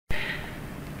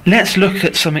Let's look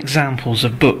at some examples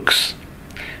of books.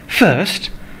 First,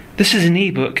 this is an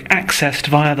ebook accessed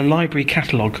via the library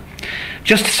catalogue.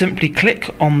 Just simply click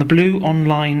on the blue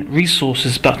Online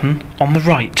Resources button on the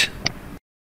right.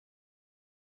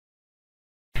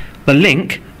 The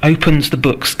link opens the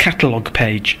book's catalogue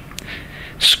page.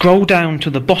 Scroll down to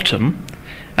the bottom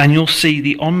and you'll see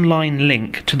the online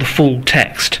link to the full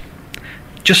text.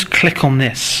 Just click on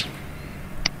this.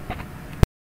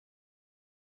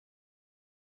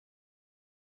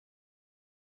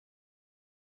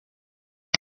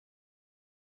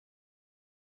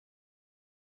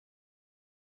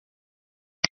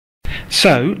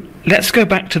 So, let's go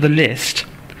back to the list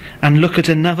and look at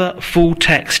another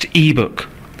full-text ebook.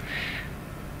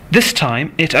 This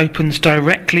time it opens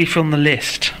directly from the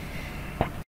list.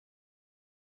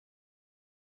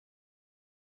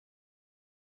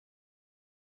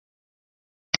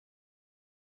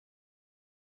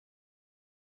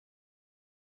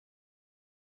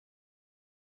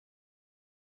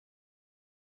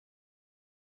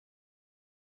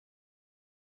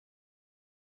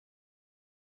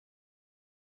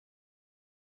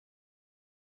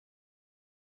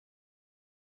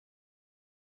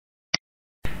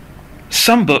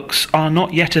 Some books are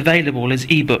not yet available as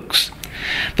ebooks,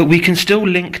 but we can still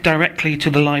link directly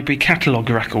to the library catalogue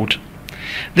record.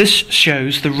 This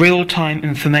shows the real-time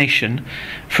information,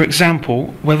 for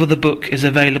example, whether the book is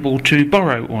available to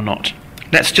borrow or not.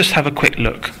 Let's just have a quick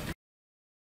look.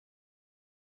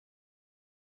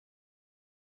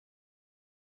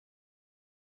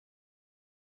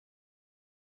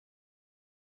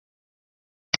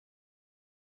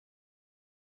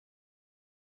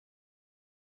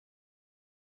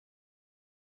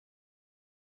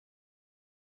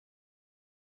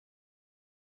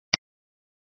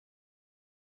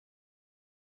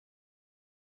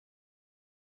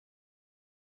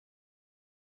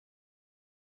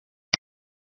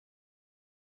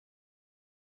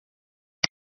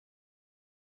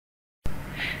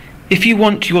 If you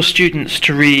want your students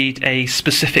to read a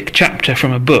specific chapter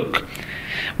from a book,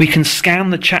 we can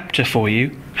scan the chapter for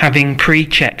you, having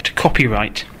pre-checked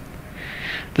copyright.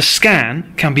 The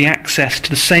scan can be accessed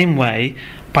the same way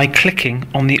by clicking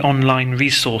on the Online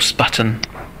Resource button.